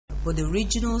but the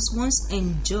originals once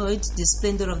enjoyed the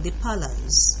splendor of the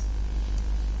palace.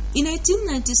 In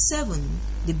 1897,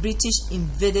 the British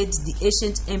invaded the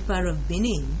ancient Empire of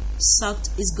Benin, sacked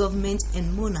its government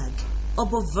and monarch,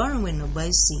 Obovaronwen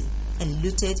Obaisi, and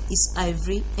looted its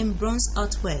ivory and bronze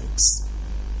artworks.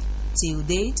 Till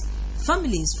date,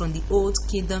 families from the old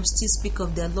kingdom still speak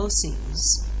of their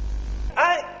losses.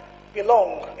 I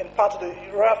belong in part of the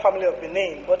royal family of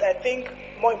Benin, but I think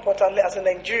more importantly, as a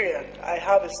Nigerian, I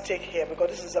have a stake here because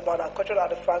this is about our cultural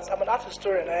artifacts. I'm an art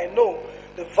historian and I know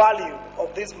the value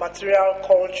of this material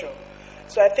culture.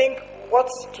 So I think what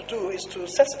to do is to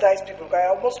sensitize people.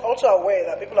 I am also aware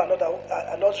that people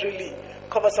are not really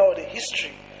covered some of the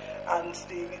history and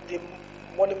the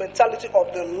monumentality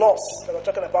of the loss that we're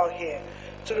talking about here.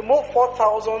 To remove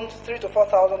 3,000 to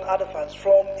 4,000 artifacts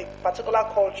from a particular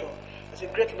culture is a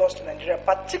great loss to Nigeria,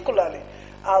 particularly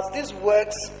as these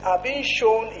works are being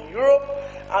shown in Europe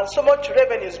and so much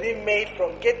revenue is being made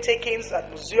from gate takings at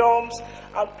museums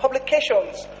and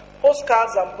publications,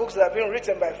 postcards and books that are being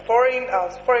written by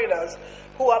foreigners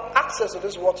who have access to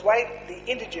these works, while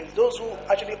the indigenous, those who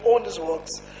actually own these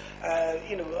works,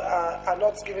 are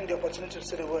not given the opportunity to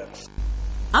see the works.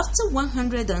 After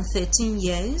 113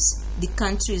 years, the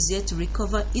country is yet to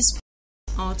recover its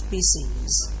art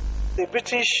pieces. The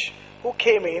British who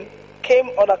came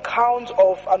on account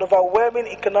of an overwhelming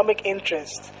economic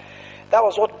interest. That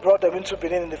was what brought them into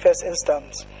Benin in the first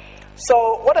instance.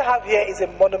 So what I have here is a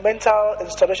monumental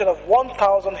installation of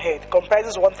 1,000 heads,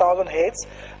 comprises 1,000 heads,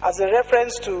 as a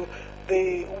reference to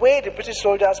the way the British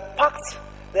soldiers packed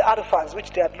the artifacts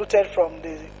which they had looted from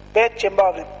the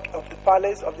bedchamber of the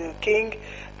palace of the king,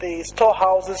 the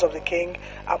storehouses of the king,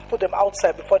 and put them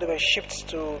outside before they were shipped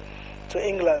to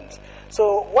England.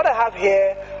 So what I have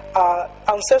here are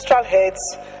ancestral heads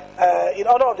in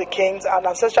honor of the kings and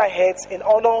ancestral heads in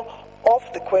honor of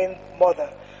the Queen Mother.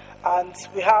 And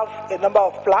we have a number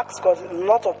of plaques, because a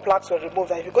lot of plaques were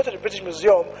removed. And if you go to the British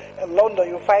Museum in London,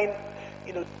 you'll find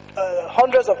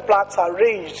hundreds of plaques are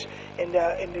arranged in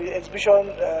the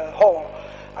exhibition hall.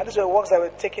 And these were works that were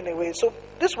taken away. So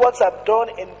these works are done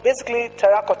in basically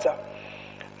terracotta.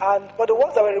 But the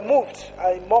works that were removed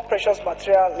are in more precious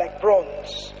material like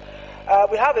bronze.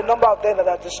 We have a number of them that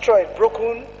are destroyed,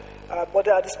 broken, but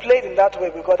they are displayed in that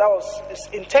way because it's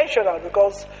intentional,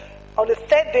 because on the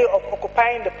third day of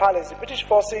occupying the palace, the British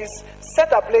forces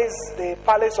set ablaze the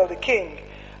palace of the king,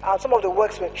 and some of the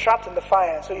works were trapped in the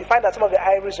fire. So you find that some of the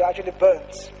ivories were actually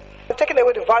burnt. We've taken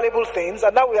away the valuable things,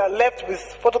 and now we are left with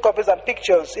photocopies and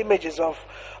pictures, images of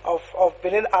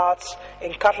Benin arts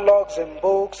in catalogs and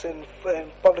books and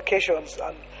publications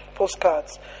and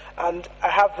postcards. And I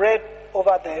have read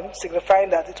over them, signifying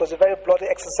that it was a very bloody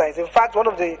exercise. In fact, one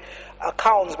of the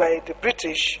accounts by the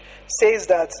British says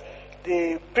that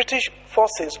the British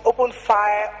forces opened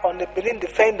fire on the Benin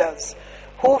defenders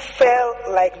who fell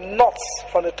like knots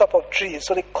from the top of trees.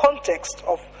 So the context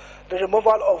of the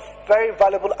removal of very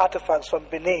valuable artifacts from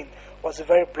Benin was a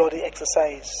very bloody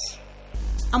exercise.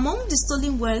 Among the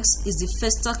stolen works is the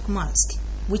Festac mask,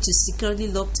 which is secretly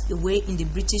locked away in the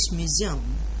British Museum.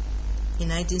 In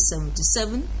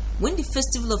 1977, when the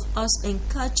Festival of Arts and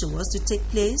Culture was to take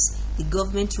place, the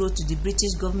government wrote to the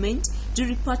British government to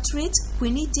repatriate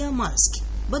Queen Idia mask,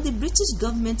 but the British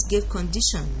government gave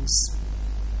conditions.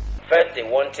 First, they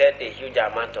wanted a huge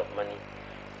amount of money.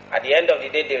 At the end of the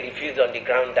day, they refused on the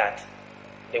ground that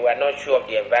they were not sure of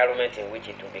the environment in which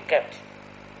it would be kept.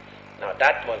 Now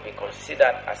that must be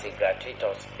considered as a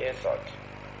gratuitous insult.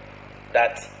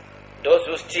 That those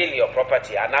who steal your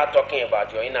property are now talking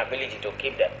about your inability to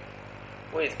keep them.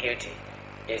 Who is guilty?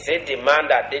 Is it the man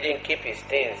that didn't keep his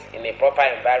things in a proper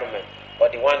environment, or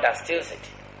the one that steals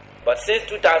it? But since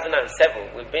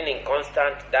 2007, we've been in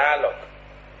constant dialogue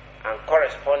and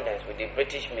correspondence with the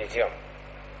British Museum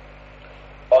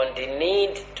on the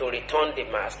need to return the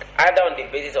mask, either on the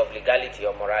basis of legality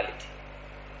or morality.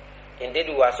 Indeed,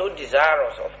 we were so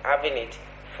desirous of having it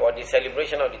for the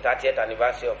celebration of the 30th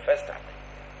anniversary of Festac.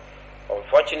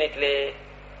 Unfortunately,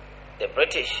 the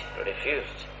British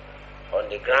refused on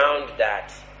the ground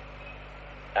that,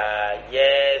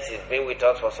 yes, it's been with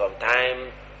us for some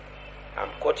time.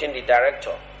 I'm quoting the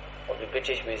director of the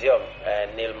British Museum,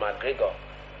 Neil McGregor,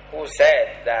 who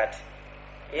said that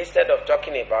instead of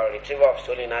talking about retrieval of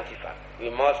stolen artifacts, we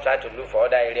must try to look for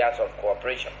other areas of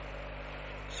cooperation,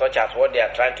 such as what they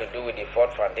are trying to do with the Ford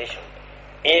Foundation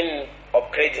in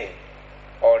upgrading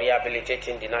or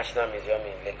rehabilitating the National Museum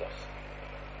in Lagos.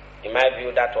 In my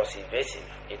view, that was evasive.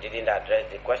 It didn't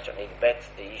address the question, it begs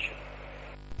the issue.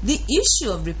 The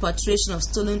issue of repatriation of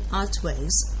stolen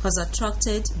artworks has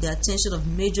attracted the attention of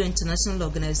major international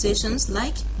organizations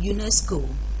like UNESCO.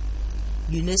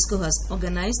 UNESCO has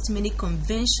organized many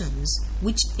conventions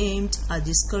which aimed at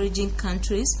discouraging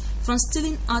countries from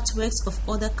stealing artworks of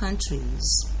other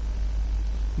countries.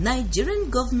 Nigerian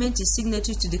government is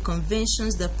signatory to the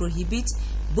conventions that prohibit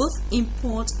both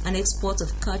import and export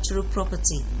of cultural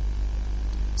property.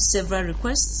 Several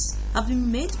requests have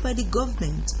been made by the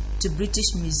government to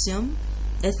British Museum,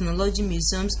 ethnology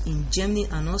museums in Germany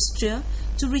and Austria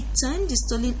to return the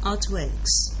stolen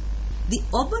artworks. The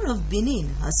Oba of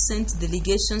Benin has sent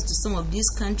delegations to some of these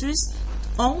countries,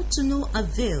 all to no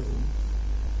avail.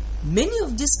 Many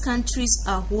of these countries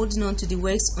are holding on to the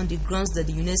works on the grounds that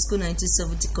the UNESCO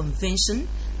 1970 Convention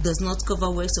does not cover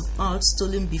works of art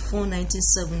stolen before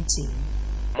 1970.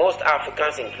 Most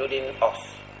Africans, including us,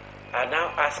 are now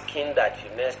asking that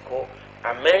UNESCO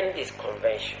amend this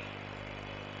convention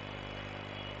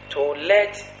to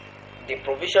let the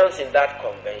provisions in that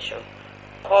convention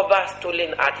cover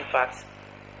stolen artifacts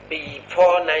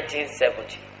before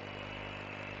 1970.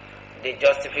 The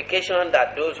justification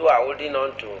that those who are holding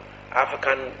on to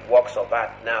African works of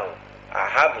art now are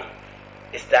having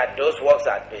is that those works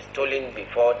had been stolen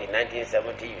before the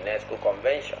 1970 UNESCO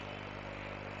Convention.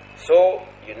 So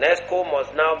UNESCO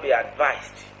must now be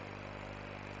advised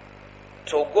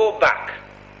to go back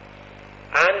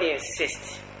and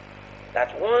insist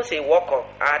that once a work of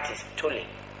art is stolen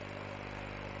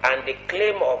and the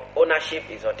claim of ownership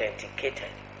is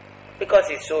authenticated, because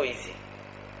it's so easy,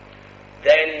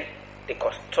 then the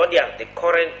custodians, the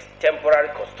current temporary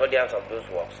custodians of those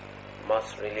works,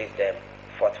 must release them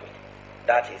forthwith.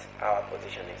 That is our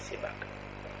position in CBAC.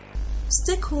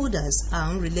 Stakeholders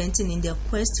are unrelenting in their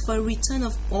quest for a return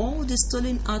of all the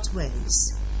stolen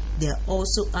artworks. They are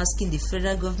also asking the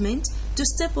federal government to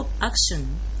step up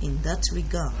action in that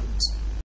regard.